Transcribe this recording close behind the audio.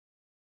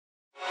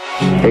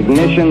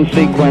Ignition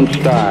sequence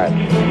start.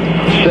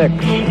 6,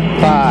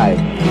 5,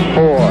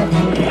 4,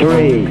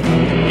 3,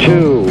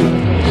 2,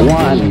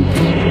 1,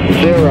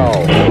 0.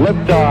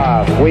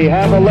 Liftoff. We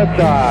have a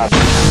liftoff.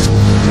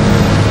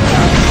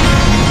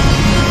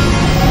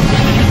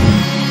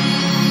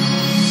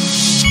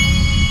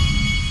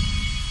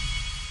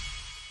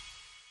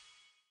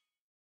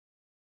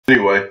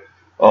 Anyway,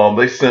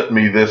 they sent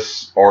me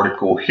this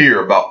article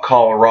here about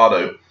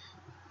Colorado.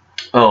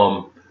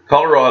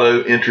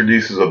 Colorado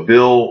introduces a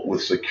bill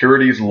with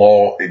securities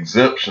law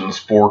exemptions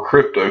for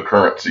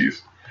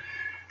cryptocurrencies.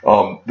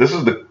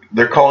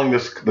 They're calling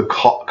this the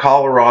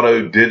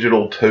Colorado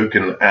Digital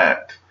Token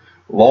Act.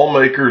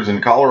 Lawmakers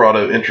in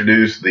Colorado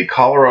introduced the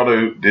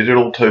Colorado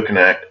Digital Token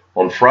Act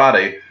on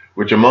Friday,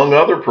 which among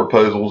other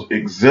proposals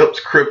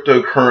exempts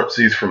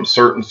cryptocurrencies from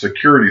certain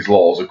securities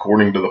laws,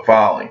 according to the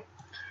filing.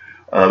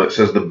 It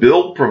says the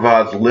bill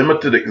provides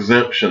limited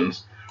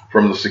exemptions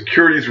from the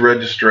securities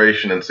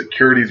registration and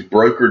securities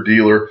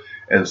broker-dealer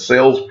and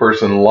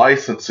salesperson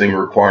licensing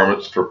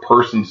requirements for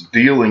persons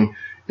dealing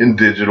in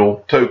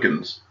digital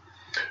tokens.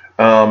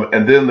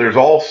 And then there's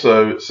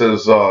also, it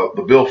says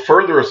the bill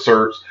further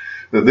asserts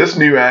that this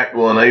new act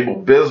will enable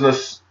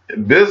businesses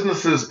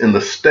in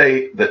the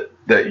state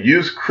that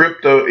use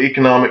crypto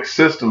economic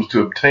systems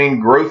to obtain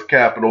growth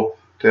capital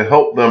to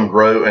help them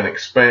grow and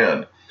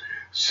expand.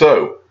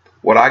 So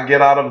what I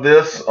get out of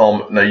this,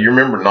 now you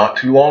remember not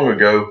too long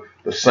ago,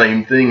 the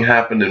same thing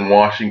happened in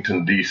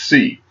Washington,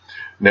 D.C.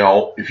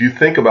 Now, if you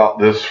think about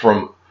this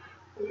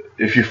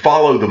if you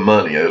follow the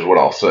money, is what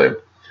I'll say.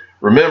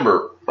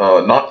 Remember,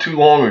 not too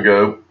long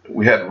ago,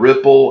 we had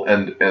Ripple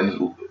and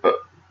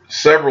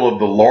several of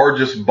the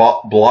largest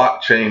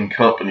blockchain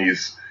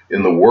companies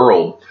in the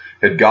world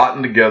had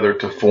gotten together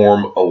to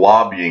form a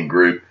lobbying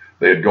group.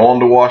 They had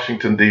gone to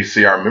Washington,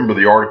 D.C. I remember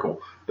the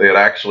article. They had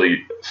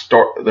actually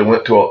they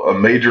went to a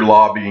major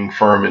lobbying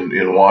firm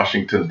in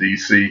Washington,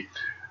 D.C.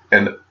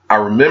 And I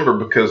remember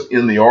because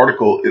in the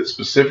article it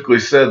specifically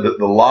said that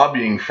the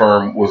lobbying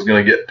firm was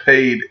going to get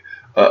paid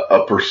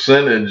a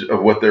percentage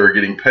of what they were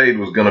getting paid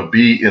was going to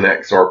be in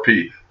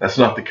XRP. That's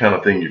not the kind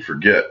of thing you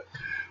forget.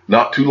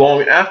 Not too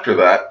long after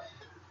that,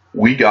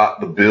 we got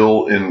the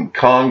bill in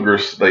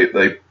Congress. They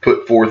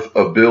put forth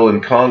a bill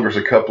in Congress,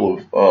 a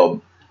couple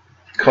of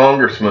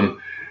congressmen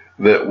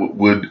that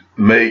would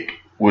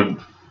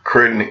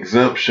create an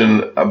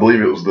exemption. I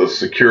believe it was the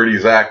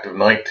Securities Act of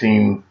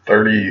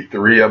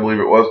 1933, I believe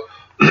it was.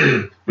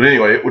 But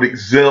anyway, it would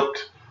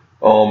exempt,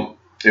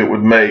 it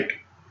would make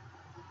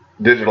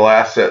digital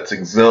assets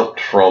exempt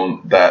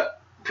from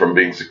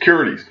being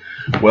securities.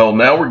 Well,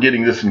 now we're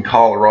getting this in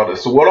Colorado.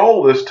 So what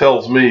all this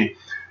tells me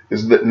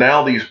is that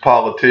now these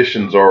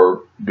politicians are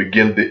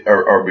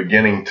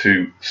beginning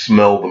to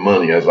smell the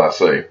money, as I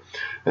say.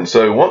 And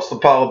so once the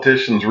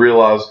politicians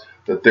realize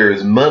that there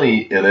is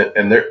money in it,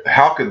 and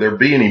how could there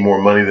be any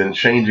more money than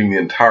changing the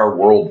entire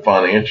world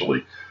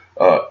financially?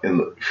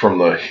 From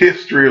the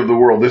history of the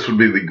world, this would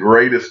be the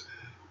greatest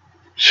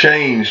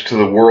change to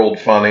the world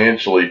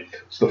financially.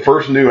 It's the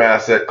first new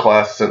asset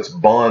class since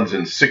bonds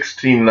in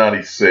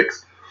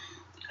 1696.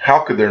 How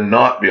could there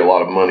not be a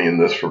lot of money in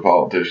this for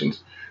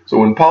politicians? So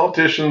when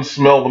politicians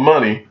smell the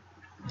money,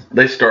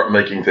 they start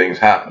making things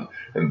happen.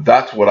 And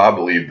that's what I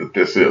believe that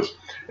this is.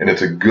 And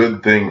it's a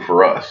good thing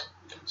for us.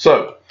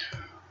 So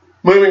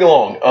moving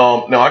along,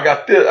 now I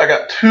got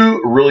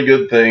two really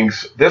good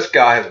things. This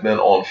guy has been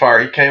on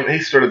fire. He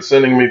started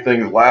sending me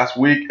things last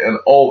week, and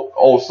all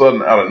of a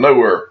sudden, out of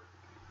nowhere.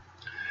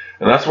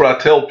 And that's what I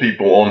tell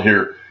people on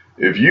here.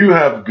 If you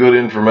have good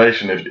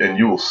information, and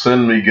you will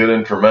send me good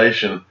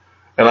information,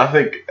 and I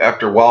think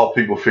after a while,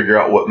 people figure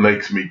out what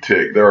makes me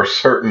tick. There are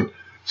certain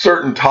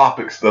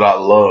topics that I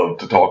love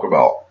to talk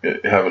about,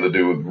 having to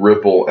do with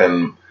Ripple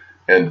and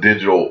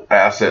digital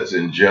assets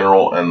in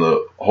general, and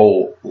the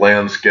whole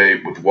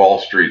landscape with Wall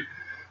Street.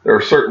 There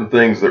are certain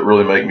things that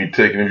really make me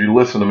tick, and if you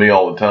listen to me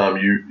all the time,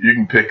 you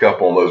can pick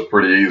up on those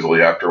pretty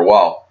easily after a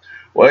while.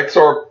 Well,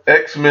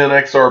 X-Men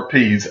XRP,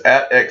 he's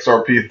at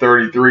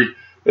XRP33.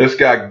 This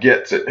guy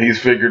gets it. He's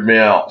figured me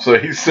out. So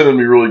he's sending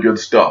me really good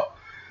stuff.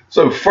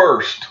 So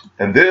first,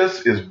 and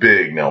this is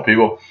big now,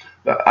 people.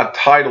 I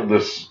titled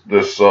this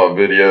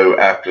video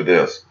after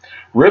this.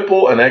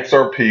 Ripple and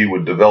XRP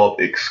would develop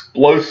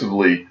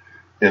explosively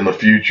in the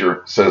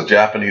future, says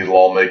Japanese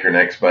lawmaker and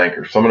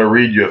ex-banker. So I'm going to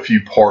read you a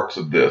few parts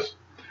of this.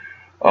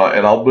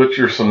 And I'll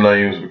butcher some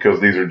names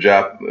because these are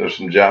there's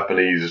some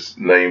Japanese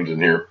names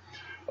in here.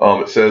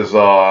 It says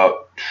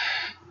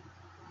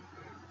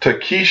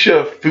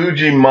Takesha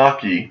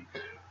Fujimaki,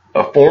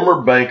 a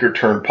former banker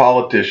turned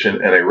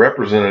politician and a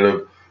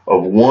representative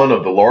of one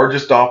of the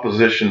largest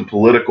opposition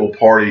political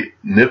party,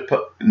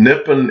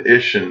 Nippon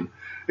Ishin,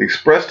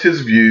 expressed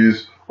his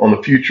views on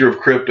the future of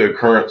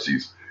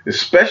cryptocurrencies,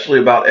 especially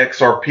about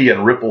XRP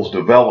and Ripple's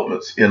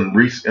developments in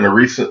a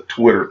recent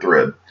Twitter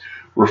thread.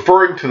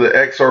 Referring to the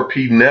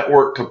XRP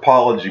network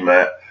topology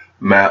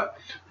map,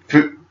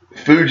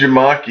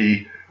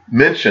 Fujimaki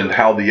mentioned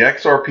how the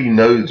XRP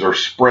nodes are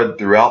spread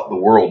throughout the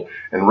world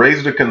and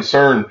raised a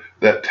concern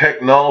that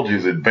technology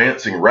is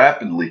advancing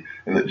rapidly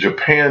and that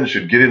Japan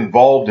should get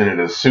involved in it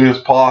as soon as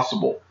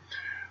possible.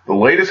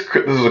 This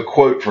is a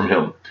quote from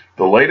him.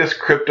 The latest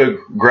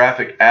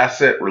cryptographic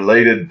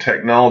asset-related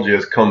technology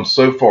has come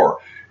so far.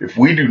 If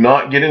we do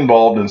not get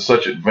involved in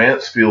such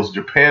advanced fields,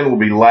 Japan will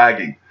be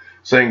lagging,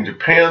 saying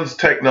Japan's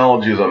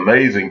technology is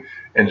amazing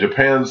and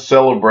Japan's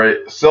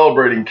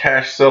celebrating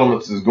cash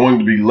settlements is going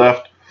to be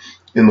left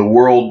in the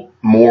world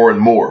more and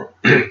more.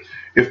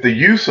 If the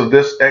use of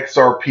this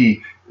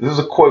XRP, this is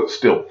a quote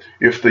still,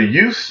 if the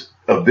use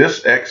of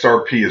this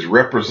XRP is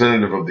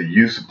representative of the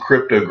use of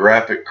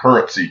cryptographic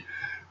currency,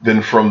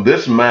 then from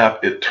this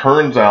map it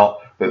turns out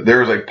that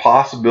there is a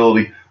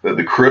possibility that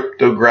the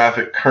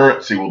cryptographic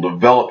currency will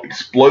develop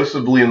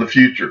explosively in the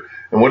future.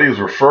 And what he was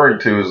referring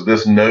to is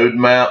this node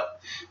map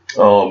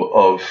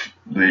of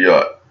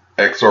the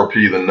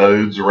XRP, the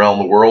nodes around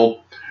the world.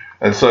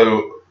 And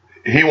so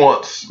he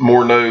wants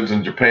more nodes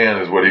in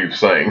Japan is what he was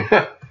saying.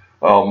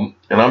 And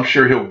I'm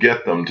sure he'll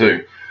get them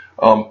too.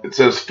 It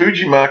says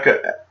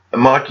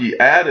Fujimaki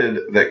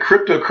added that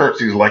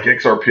cryptocurrencies like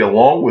XRP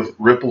along with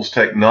Ripple's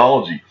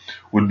technology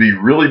would be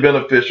really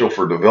beneficial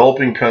for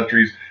developing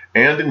countries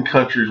and in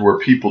countries where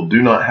people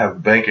do not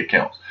have bank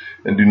accounts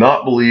and do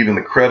not believe in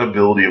the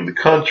credibility of the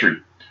country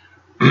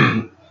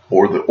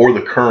or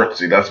the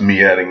currency. That's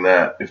me adding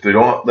that. If they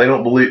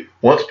don't believe,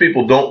 once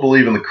people don't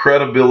believe in the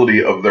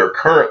credibility of their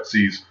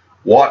currencies,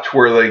 watch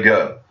where they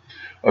go.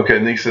 Okay,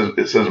 and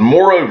it says,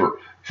 moreover,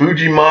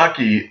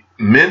 Fujimaki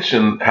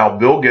mentioned how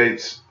Bill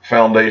Gates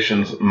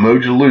Foundation's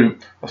Moja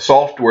Loop, a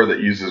software that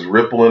uses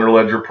Ripple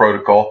Interledger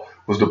Protocol,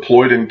 was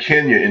deployed in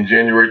Kenya in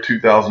January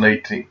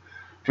 2018.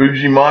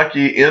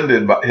 Fujimaki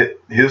ended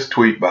his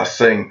tweet by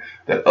saying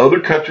that other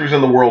countries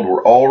in the world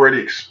were already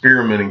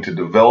experimenting to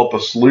develop a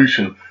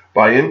solution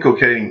by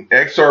inculcating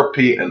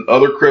XRP and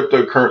other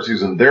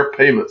cryptocurrencies in their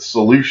payment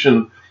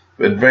solution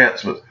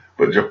advancements,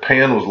 but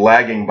Japan was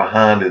lagging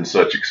behind in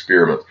such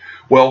experiments.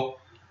 Well,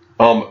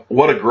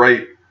 what a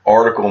great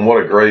article and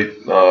what a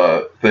great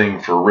thing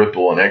for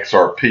Ripple and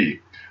XRP.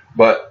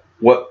 But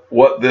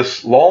what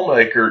this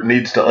lawmaker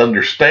needs to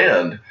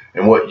understand,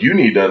 and what you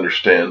need to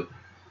understand,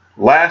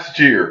 last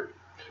year,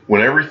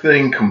 when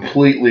everything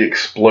completely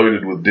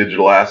exploded with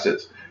digital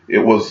assets,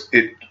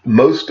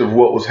 most of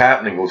what was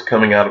happening was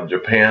coming out of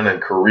Japan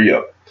and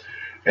Korea.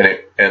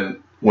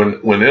 And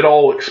when it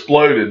all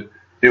exploded,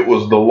 it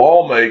was the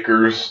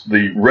lawmakers,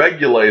 the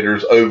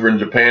regulators over in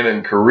Japan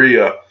and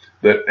Korea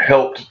that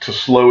helped to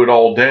slow it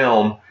all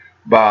down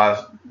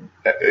by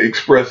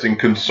expressing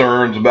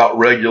concerns about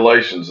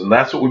regulations. And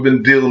that's what we've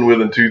been dealing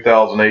with in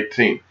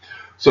 2018.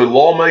 So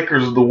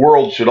lawmakers of the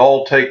world should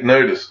all take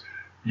notice.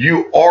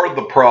 You are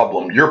the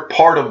problem. You're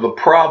part of the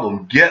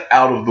problem. Get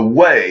out of the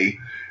way.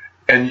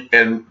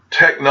 And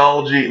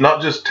technology,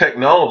 not just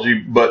technology,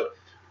 but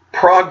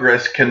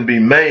progress can be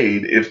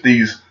made if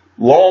these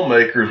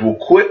lawmakers will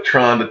quit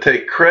trying to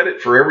take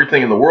credit for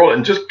everything in the world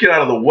and just get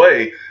out of the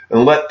way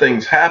and let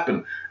things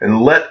happen and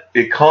let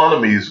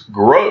economies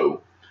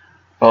grow.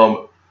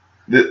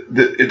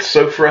 It's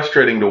so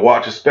frustrating to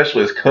watch,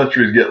 especially as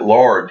countries get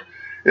large.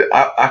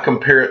 I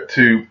compare it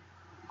to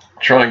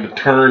trying to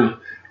turn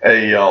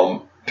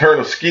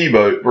a ski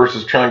boat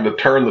versus trying to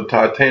turn the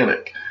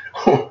Titanic.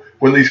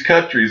 When these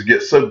countries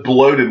get so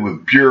bloated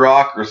with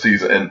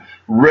bureaucracies and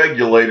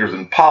regulators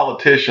and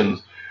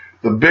politicians,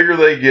 the bigger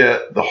they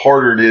get, the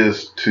harder it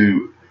is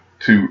to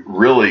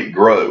really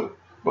grow,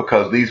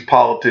 because these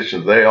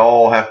politicians, they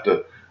all have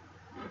to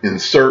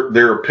insert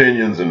their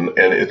opinions, and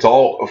it's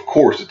all, of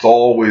course, it's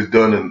always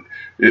done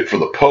for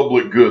the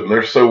public good, and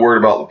they're so worried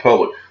about the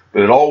public,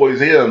 but it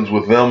always ends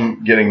with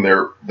them getting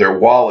their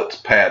wallets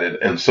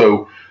padded. And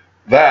so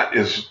that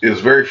is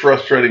very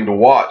frustrating to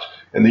watch.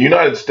 And the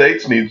United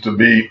States needs to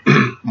be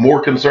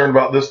more concerned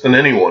about this than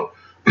anyone,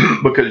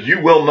 because you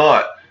will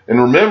not.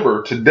 And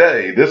remember,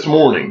 today, this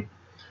morning,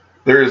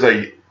 there is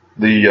the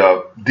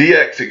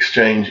DX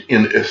exchange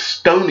in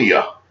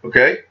Estonia,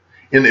 okay?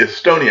 In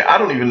Estonia. I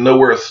don't even know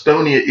where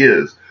Estonia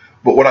is,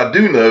 but what I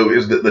do know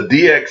is that the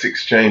DX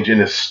exchange in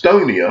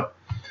Estonia,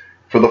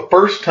 for the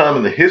first time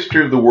in the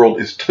history of the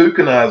world, is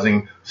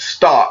tokenizing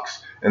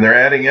stocks, and they're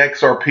adding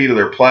XRP to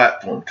their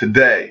platform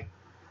today.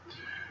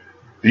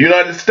 The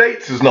United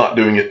States is not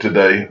doing it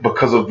today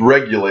because of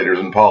regulators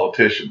and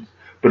politicians.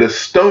 But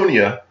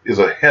Estonia is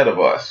ahead of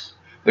us.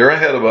 They're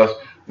ahead of us.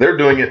 They're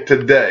doing it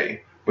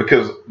today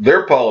because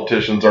their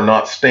politicians are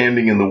not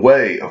standing in the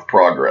way of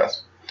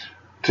progress.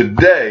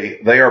 Today,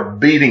 they are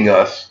beating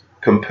us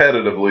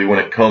competitively when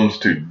it comes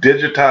to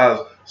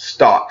digitized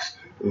stocks.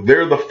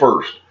 They're the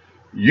first.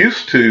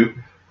 Used to,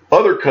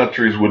 other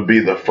countries would be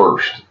the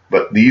first.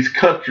 But these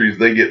countries,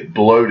 they get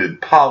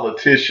bloated.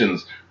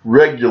 Politicians,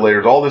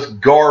 regulators, all this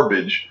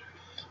garbage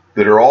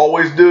that are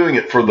always doing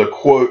it for the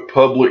quote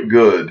public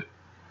good,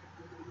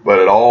 but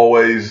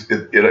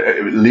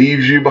it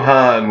leaves you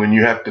behind when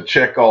you have to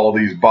check all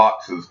these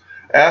boxes.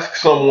 Ask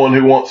someone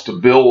who wants to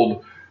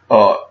build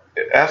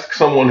ask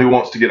someone who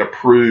wants to get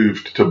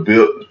approved to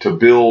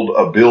build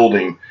a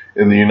building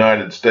in the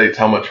United States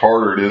how much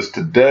harder it is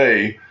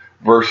today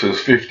versus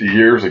 50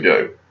 years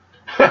ago.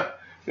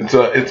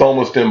 It's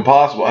almost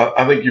impossible.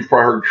 I think you've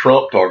probably heard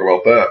Trump talk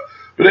about that.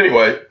 But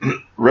anyway,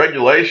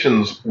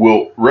 regulations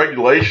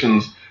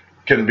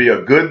can be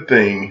a good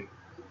thing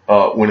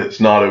when it's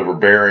not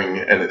overbearing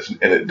and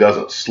it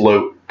doesn't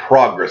slow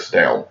progress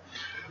down.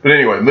 But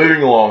anyway,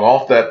 moving along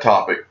off that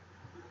topic.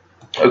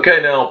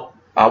 Okay, now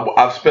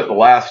I've spent the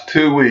last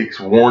 2 weeks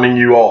warning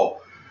you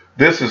all.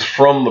 This is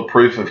from the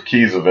Proof of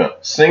Keys event.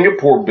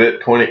 Singapore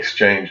Bitcoin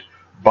exchange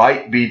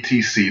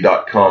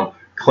ByteBTC.com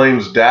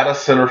claims data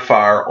center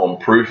fire on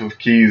Proof of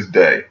Keys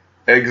day.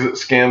 Exit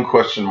scam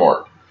question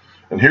mark.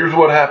 And here's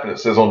what happened. It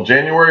says on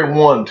January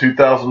 1,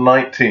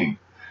 2019.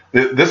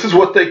 This is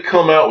what they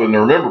come out with. And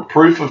remember,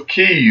 Proof of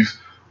Keys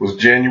was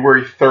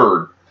January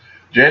 3rd.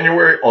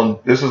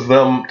 This is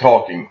them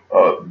talking,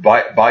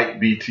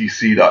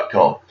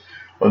 ByteBTC.com.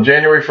 On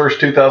January 1st,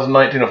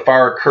 2019, a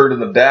fire occurred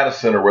in the data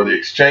center where the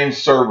exchange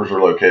servers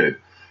are located.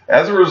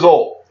 As a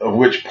result of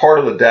which part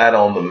of the data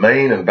on the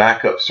main and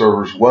backup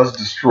servers was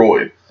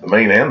destroyed. The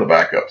main and the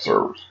backup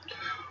servers.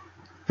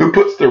 Who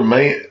puts their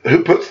main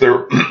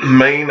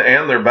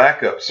and their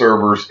backup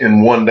servers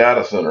in one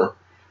data center?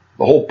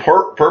 The whole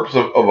purpose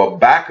of a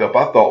backup,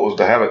 I thought, was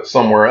to have it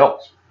somewhere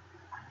else.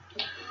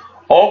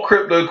 All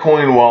crypto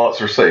coin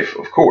wallets are safe,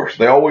 of course.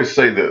 They always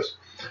say this.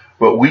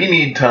 But we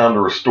need time to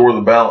restore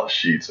the balance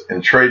sheets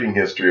and trading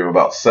history of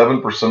about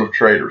 7% of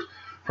traders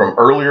from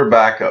earlier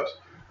backups.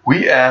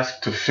 We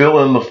ask you to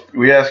fill in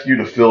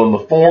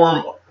the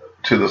form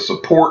to the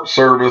support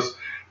service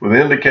with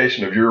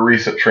indication of your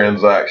recent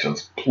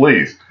transactions.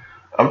 Please,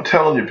 I'm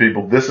telling you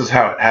people, this is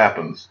how it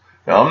happens.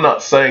 Now, I'm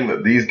not saying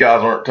that these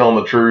guys aren't telling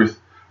the truth,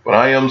 but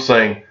I am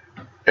saying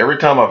every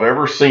time I've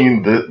ever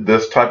seen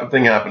this type of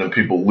thing happen and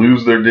people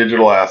lose their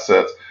digital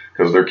assets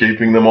because they're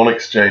keeping them on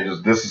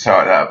exchanges, this is how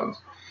it happens.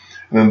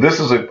 And then this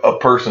is a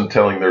person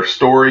telling their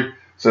story,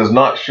 says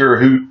not sure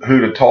who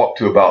to talk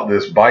to about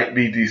this.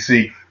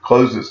 ByteBTC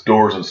closed its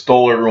doors and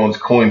stole everyone's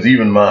coins,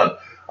 even mine.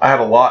 I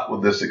had a lot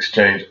with this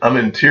exchange. I'm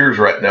in tears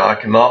right now. I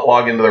cannot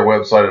log into their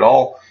website at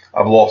all.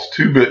 I've lost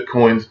 2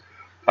 Bitcoins.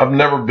 I've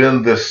never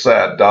been this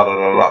sad.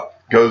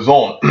 Goes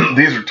on.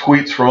 These are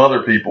tweets from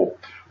other people.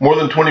 More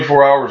than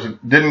 24 hours,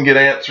 didn't get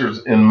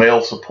answers in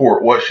mail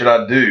support. What should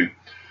I do?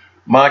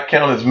 My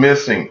account is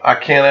missing. I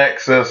can't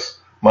access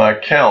my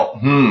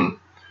account.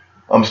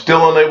 I'm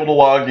still unable to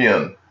log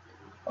in.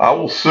 I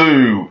will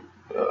sue.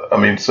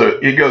 So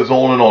it goes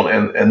on and on.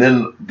 And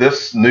then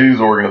this news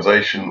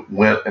organization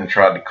went and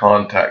tried to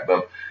contact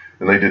them,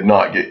 and they did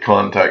not get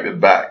contacted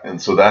back.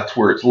 And so that's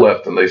where it's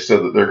left. And they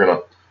said that they're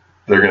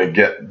gonna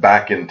get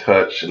back in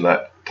touch and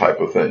that type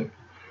of thing.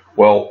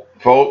 Well,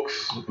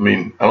 folks, I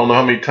don't know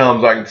how many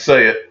times I can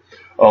say it.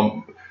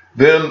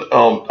 Then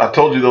I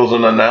told you there was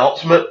an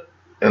announcement,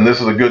 and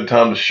this is a good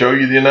time to show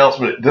you the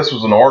announcement. This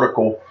was an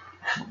article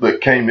that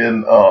came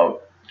in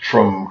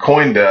from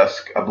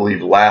CoinDesk, I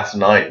believe last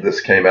night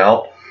this came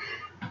out.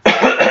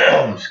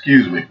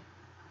 Excuse me.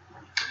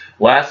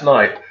 Last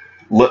night,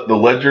 the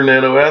Ledger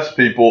Nano S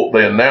people,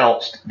 they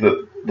announced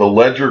that the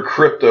Ledger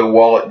crypto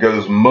wallet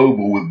goes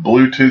mobile with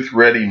Bluetooth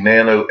ready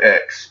Nano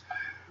X.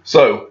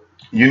 So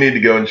you need to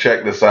go and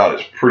check this out.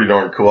 It's pretty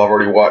darn cool. I've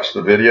already watched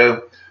the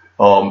video.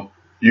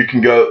 You can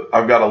go,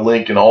 I've got a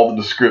link in all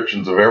the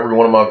descriptions of every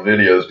one of my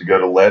videos to go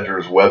to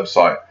Ledger's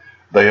website.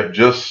 They have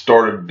just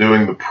started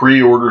doing the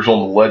pre-orders on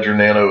the Ledger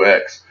Nano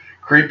X.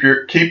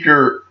 Keep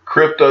your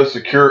crypto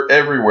secure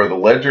everywhere. The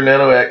Ledger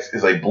Nano X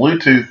is a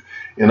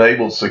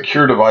Bluetooth-enabled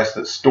secure device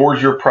that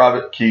stores your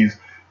private keys.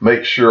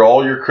 Make sure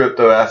all your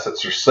crypto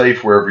assets are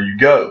safe wherever you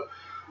go.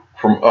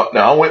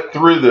 Now, I went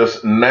through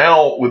this.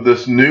 Now, with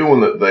this new one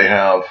that they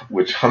have,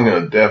 which I'm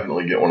going to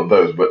definitely get one of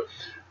those, but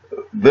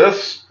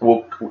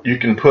you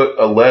can put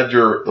the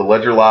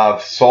Ledger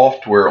Live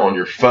software on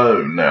your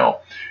phone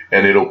now,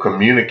 and it'll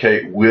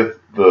communicate with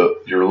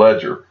your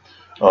Ledger.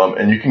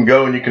 And you can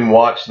go and you can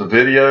watch the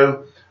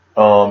video.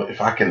 If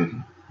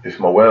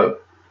my web,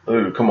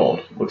 oh, come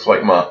on, looks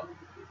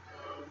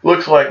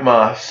like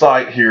my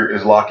site here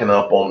is locking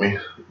up on me.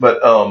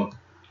 But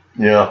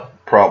yeah,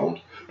 problems.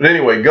 But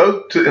anyway,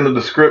 go in the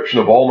description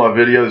of all my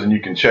videos and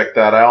you can check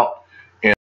that out.